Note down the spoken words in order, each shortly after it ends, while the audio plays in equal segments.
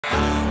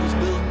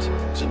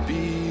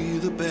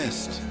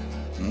best,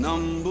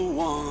 number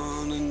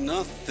one and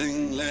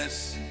nothing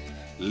less.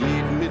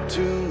 Lead me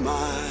to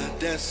my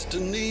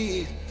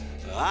destiny.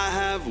 I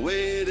have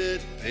waited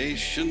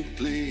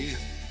patiently.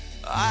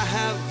 I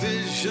have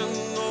vision,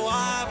 oh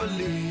I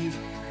believe.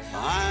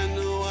 I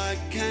know I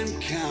can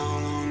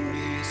count on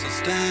me. So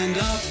stand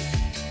up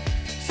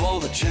for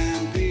the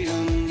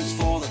champions,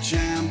 for the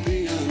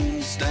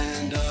champions.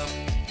 Stand up,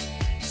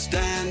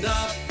 stand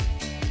up,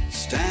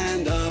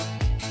 stand up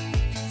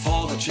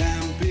for the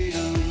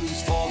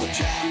champions, for the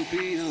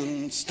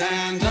champions.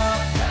 Stand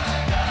up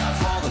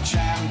for the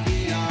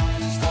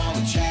champions, for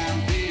the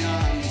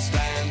champions.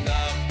 Stand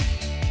up,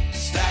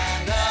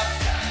 stand up,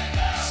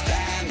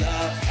 stand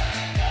up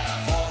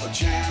for the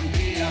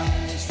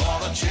champions, for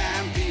the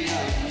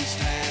champions.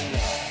 Stand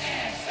up,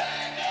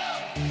 stand up,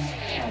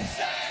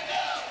 stand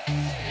up,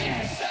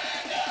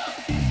 stand up.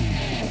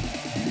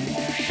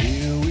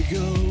 Here we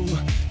go,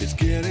 it's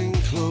getting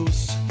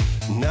close.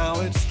 Now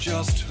it's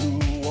just who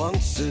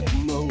wants it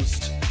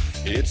most.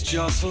 It's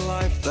just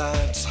life,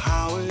 that's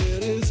how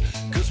it is.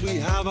 'Cause we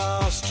have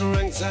our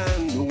strengths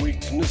and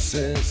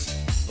weaknesses.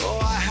 Oh,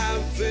 I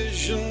have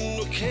vision,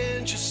 oh,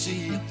 can't you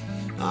see?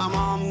 I'm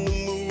on the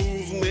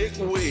move, make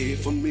way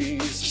for me.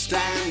 So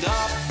stand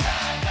up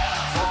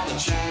for the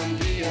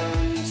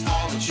champions,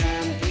 for the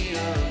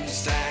champions.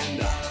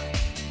 Stand up,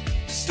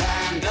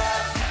 stand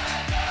up,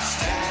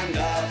 stand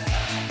up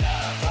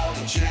for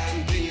the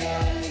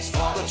champions,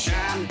 for the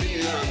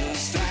champions.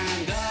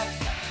 Stand up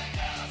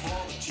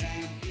for the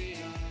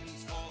champions,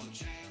 for the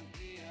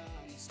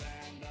champions.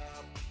 Stand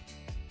up,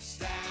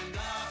 stand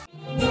up.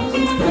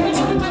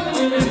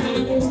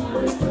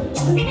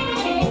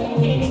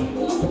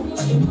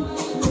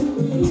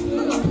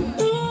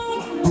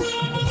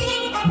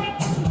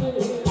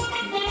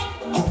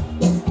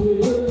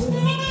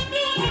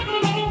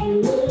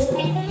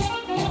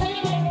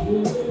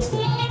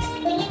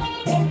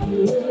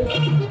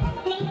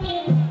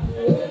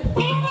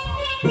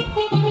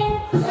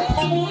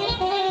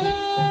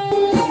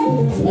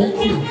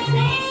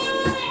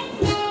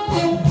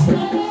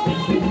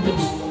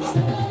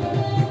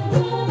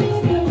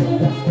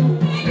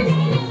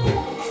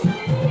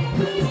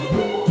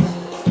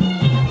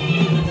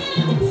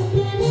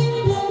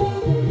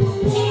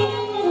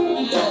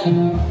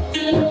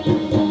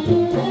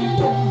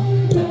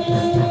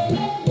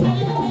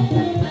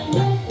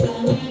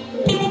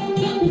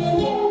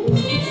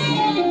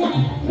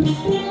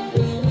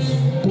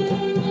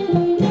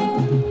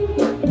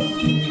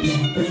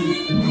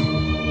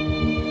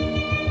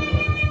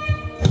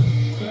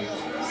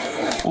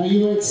 Are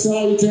you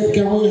excited?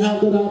 Can we have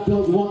that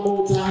applause one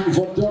more time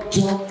for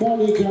Dr.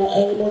 Monica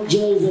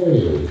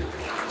Eimunjeze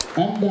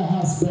and the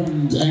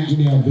husband,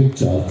 Engineer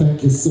Victor.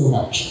 Thank you so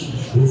much.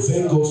 We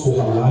thank God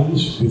for her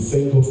life. We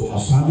thank God for her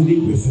family.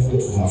 We thank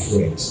God for her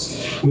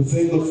friends. We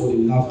thank God for the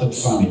Naftak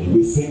family.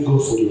 We thank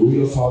God for the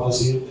royal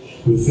fathers here.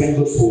 We thank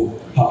God for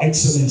Her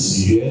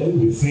Excellency here.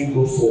 We thank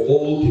God for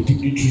all the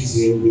dignitaries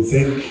here. We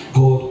thank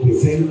God. We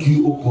thank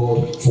you, O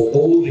God, for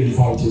all the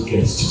invited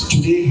guests.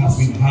 Today has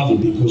been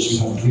hallowed because you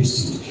have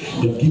graced it.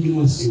 You have given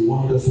us a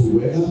wonderful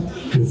weather.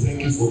 We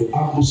thank you for the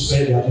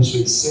atmosphere. The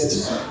atmosphere is set,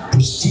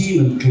 pristine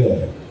and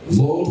clear.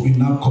 Lord, we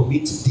now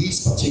commit this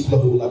particular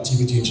whole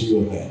activity into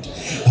your hand.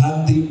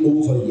 Handing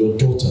over your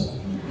daughter,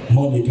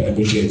 Monica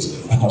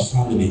Eimunjeze, and her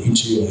family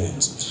into your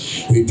hands.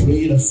 We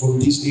pray that from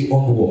this day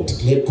onward,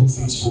 let good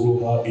things follow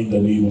her in the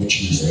name of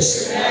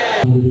Jesus.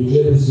 And we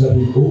declare this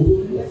gathering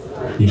open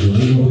in the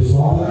name of the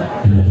Father,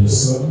 and of the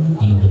Son,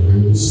 and of the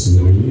Holy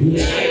Spirit.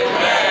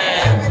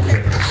 Thank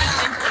you.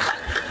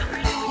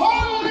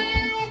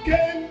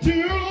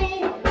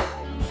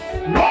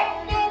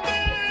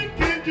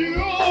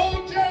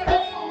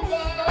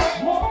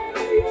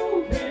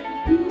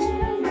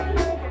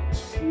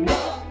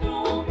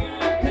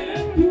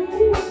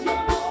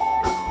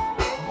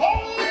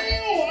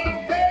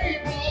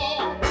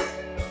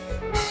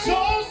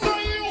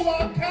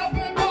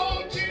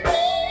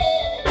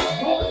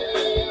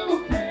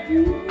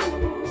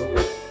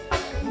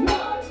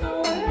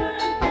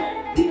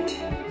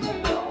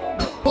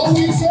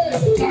 We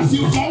say, cause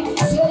you've done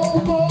so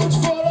much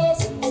for us,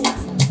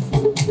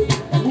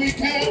 we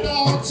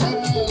cannot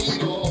tell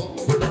it all.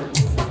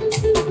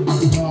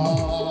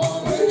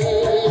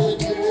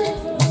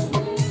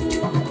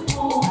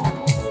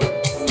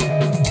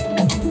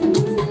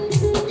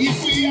 If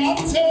we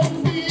have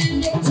 10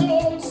 million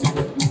tongues,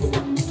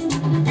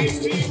 it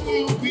still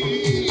will be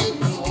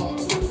enough.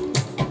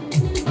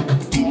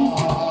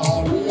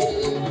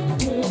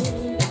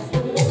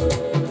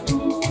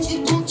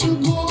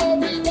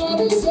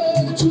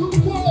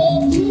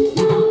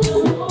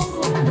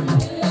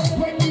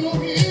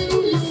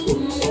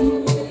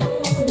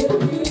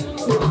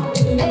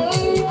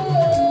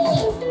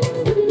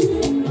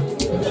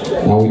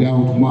 Now,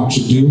 without much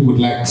ado, would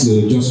like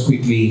to just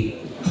quickly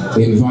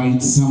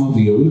invite some of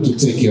you to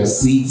take your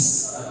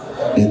seats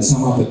in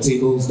some of the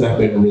tables that have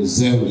been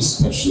reserved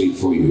especially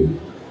for you.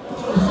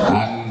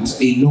 And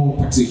in no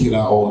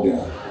particular order,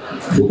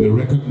 we'll be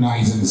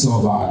recognizing some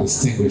of our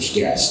distinguished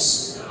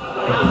guests.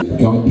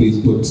 Can we please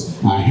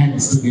put our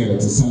hands together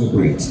to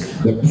celebrate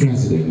the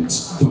President,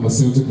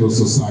 Pharmaceutical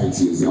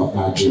Societies of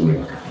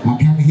Nigeria. I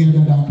can hear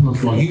that applause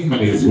for him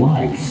and his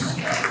wife.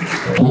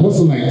 I'd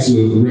also like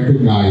to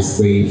recognize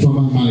the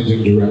former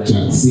Managing Director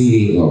and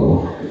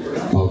CEO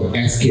of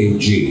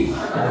SKG.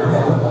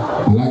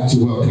 I'd like to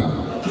welcome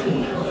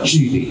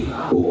Chidi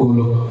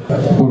Okolo.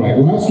 All right,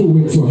 whilst we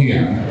wait for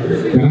him,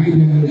 can I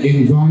then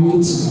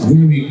invite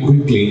very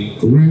quickly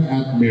Rear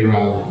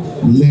Admiral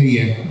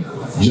Leye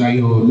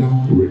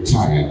Jayola,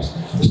 retired,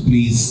 to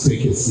please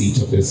take a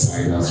seat on this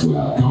side as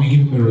well. Can we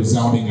give him a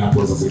resounding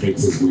applause as he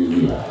makes his way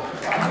here?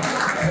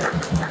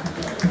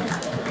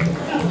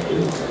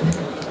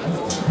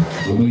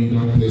 I know you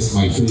don't place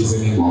my face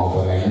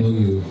anymore, but I know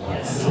you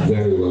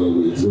very well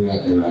with Rear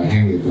Admiral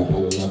Henry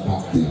Babalola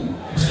back then.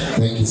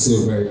 Thank you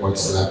so very much,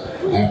 sir.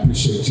 I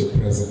appreciate your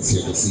presence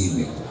here this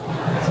evening.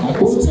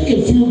 We'll take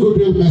a few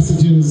goodwill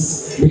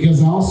messages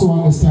because I also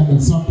understand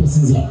that some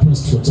persons are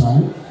pressed for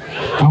time.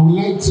 I would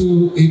like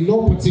to, in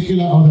no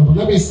particular order, but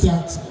let me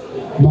start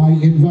by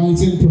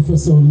inviting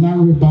Professor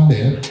Larry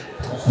Balle,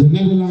 the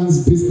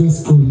Netherlands Business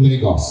School,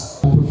 Lagos.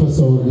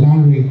 Professor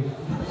Larry.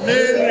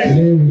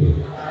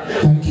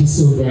 Thank you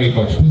so very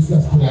much. Please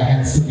let's put our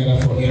hands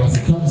together for him as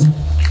he comes up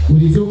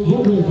with his own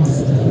goodwill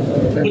message.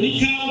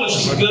 Monica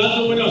was in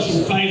Glasgow when I was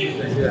in final.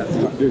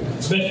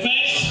 But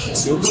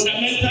first,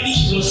 fundamentally,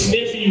 she was in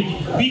ABU,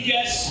 the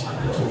biggest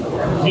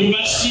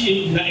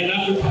university in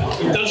Africa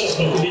in terms of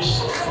population.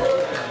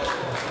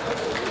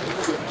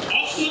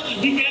 Also, the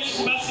biggest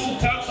university in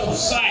terms of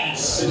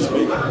size.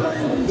 We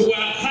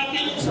were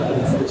having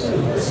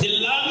the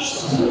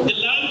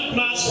land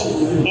mass of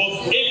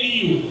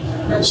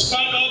ABU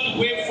span all the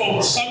way from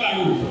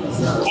Samaru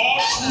all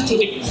through to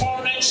the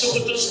current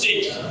Sokoto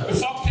state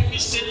before Kebbi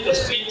state was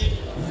created.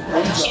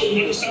 So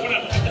you understand what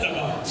I'm talking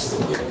about.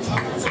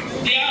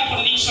 Dear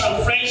colleagues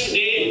and friends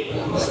today, I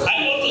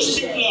want to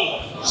speak long,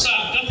 so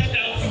I've jotted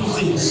down a few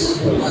things.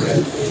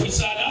 It's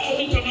an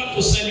opportunity to come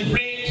to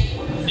celebrate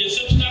the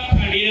exceptional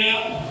career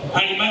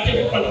and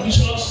remarkable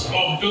contributions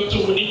of Dr.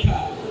 Monica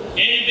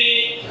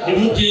Hemben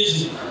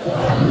Eimunjeze,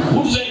 who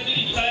recently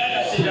retired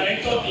as the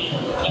director of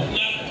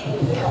NAC.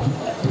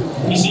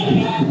 He's a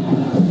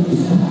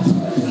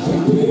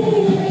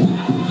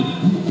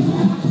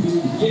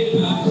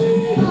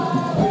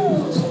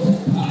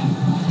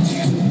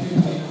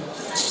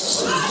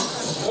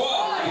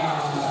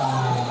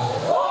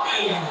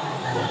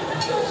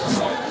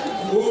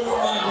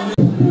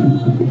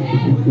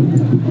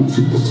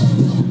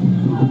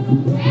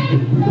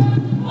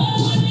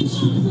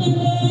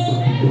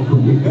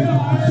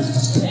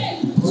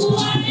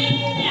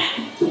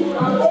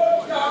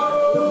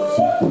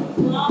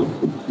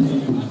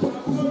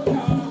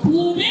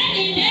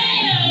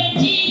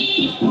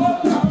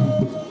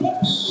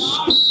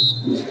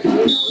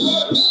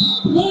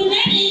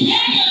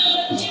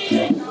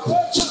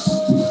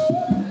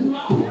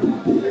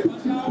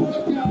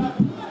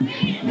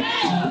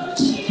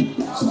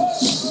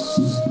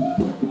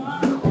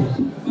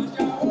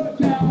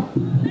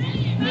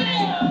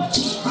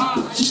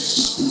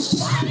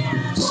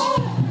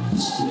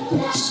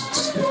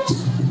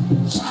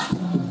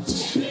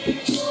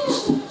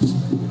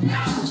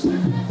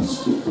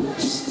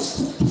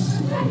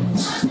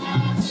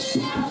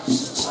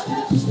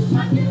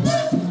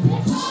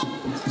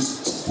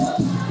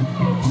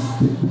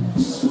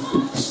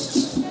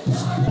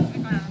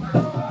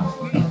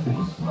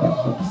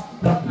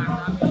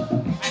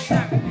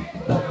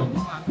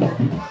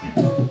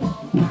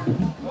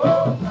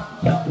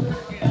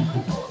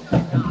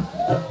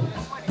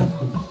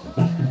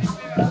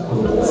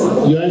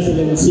Your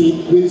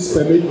Excellency, please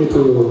permit me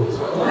to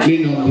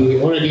lean on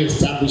the already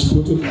established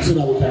protocol so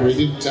that we can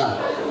redeem time.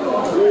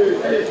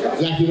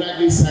 Like you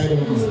rightly said,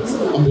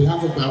 on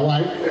behalf of my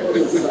wife,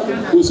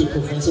 who is a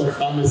professor of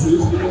pharmacy,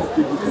 and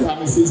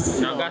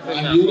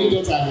the only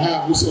daughter I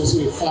have, who is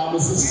also a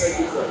pharmacist,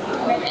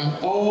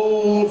 and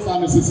all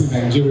pharmacists in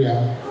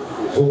Nigeria,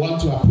 we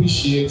want to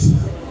appreciate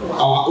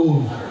our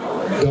own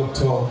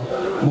Dr.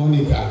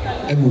 Monica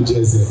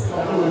Eimunjeze.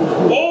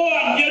 All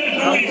I'm here to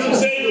do is to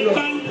say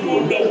thank you,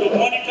 Dr.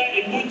 Monica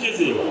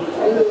Eimunjeze.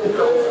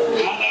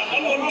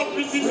 And I'm not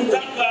pleased to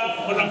thank her,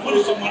 but I'm going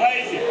to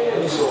summarize it.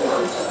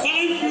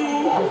 Thank you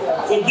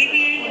for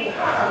giving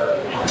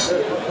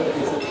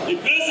the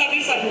best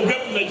service that you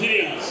gave to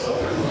Nigerians.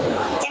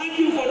 Thank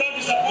you for not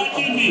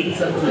disappointing me.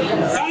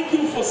 Thank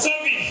you for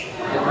service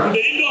to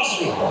the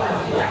industry.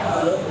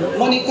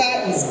 Monica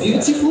is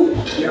beautiful.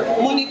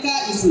 Monica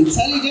is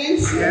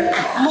intelligent.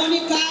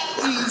 Monica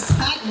is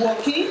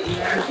hardworking.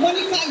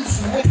 Monica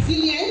is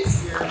resilient.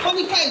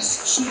 Monica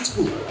is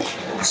truthful.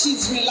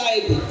 She's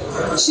reliable.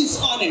 She's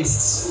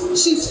honest.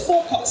 She's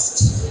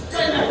focused.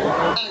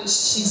 And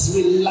she's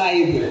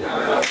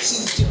reliable.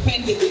 She's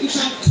dependable. You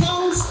can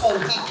count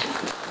on her.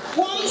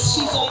 Once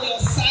she's on your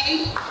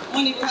side,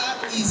 Monica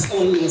is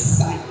on your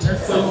side.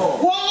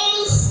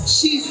 Once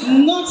she's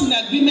not in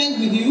agreement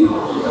with you,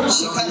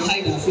 she can't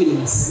hide her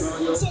feelings.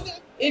 So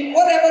in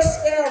whatever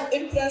sphere of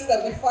influence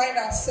that we find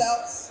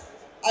ourselves,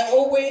 I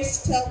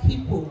always tell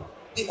people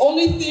The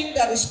only thing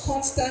that is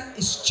constant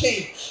is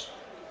change.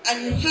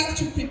 And you have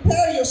to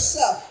prepare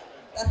yourself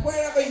that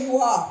wherever you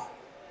are,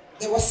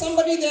 there was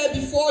somebody there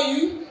before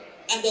you,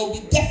 and there will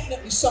be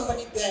definitely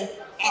somebody there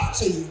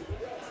after you.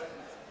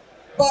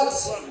 But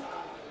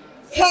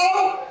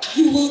how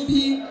you will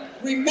be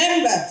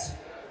remembered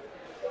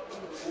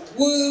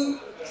will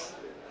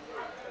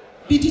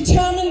be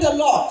determined a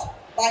lot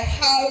by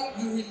how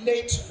you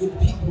relate with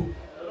people.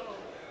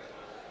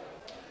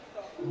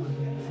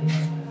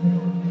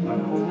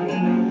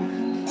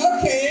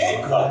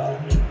 Okay.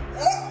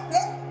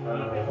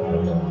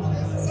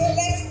 So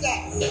let's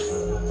dance.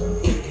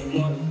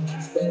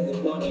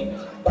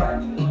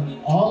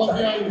 All of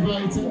you are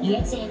invited. Your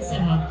Excellency,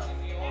 man.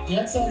 Your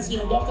Excellency,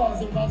 your doctor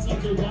has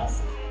invited you to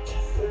dance.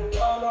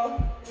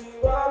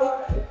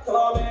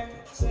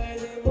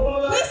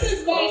 This is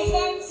my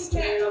son's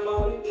strength.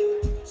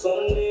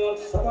 Sunday up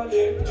to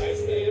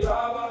Saturday,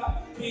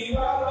 Baba, keep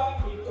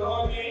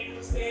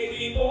coming,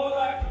 steady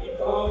Bola, keep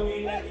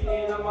coming, every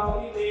day I'm a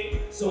holiday.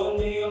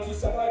 Sunday up to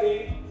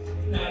Saturday,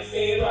 I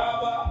say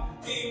Baba,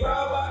 keep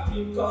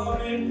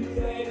coming,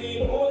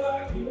 steady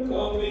Bola, keep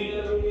coming,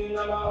 every day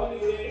I'm a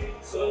holiday.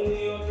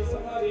 Sunday up to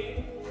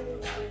Saturday,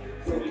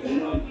 making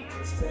money,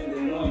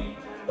 spending money,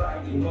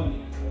 buying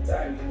money,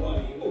 time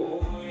money,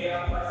 oh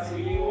yeah, but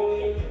we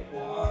only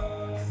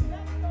once.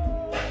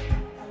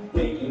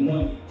 Making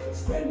money,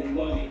 spending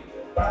money,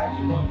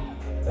 buying money,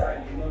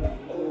 time money,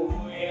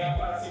 oh yeah,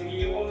 but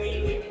we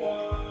only live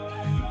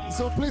once.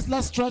 So please,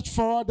 let's stretch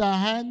forward our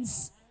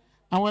hands,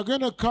 and we're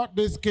going to cut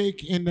this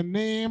cake in the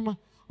name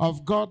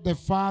of God the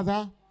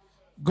Father,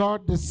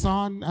 God the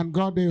Son, and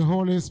God the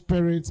Holy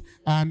Spirit,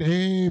 and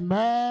amen.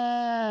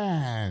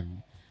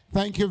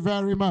 Thank you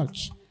very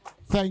much.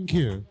 Thank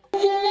you.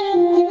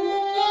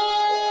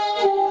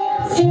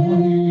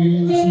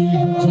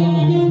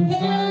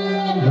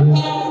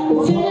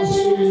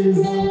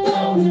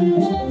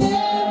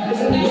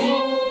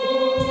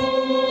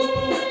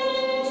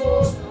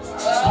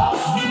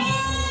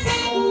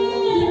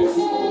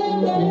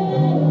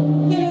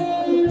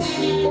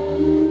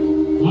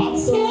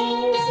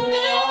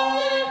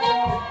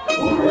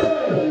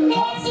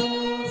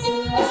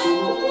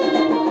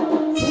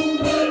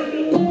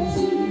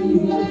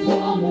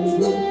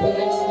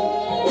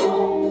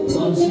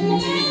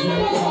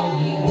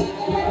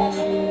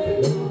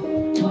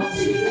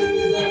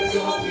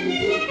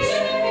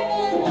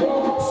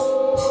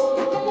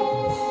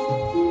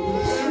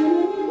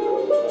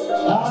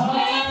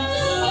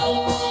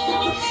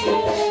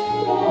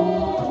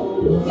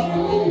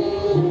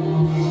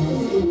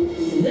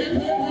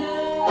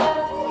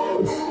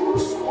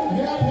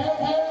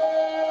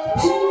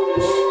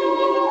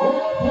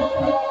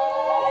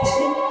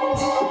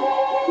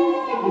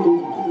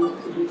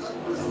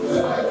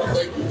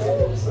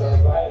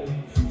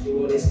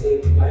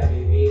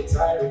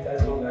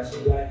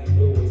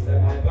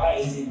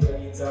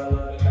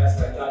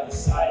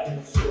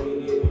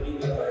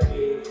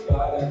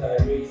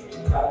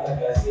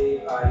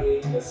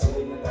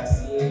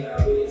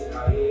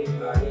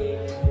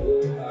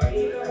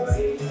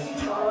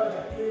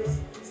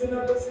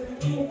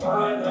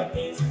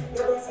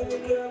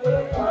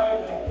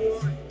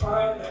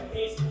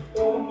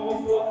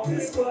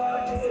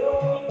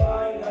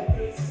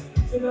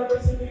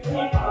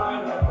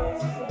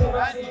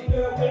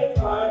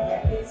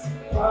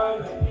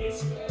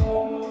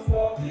 Almost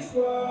for this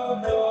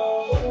world.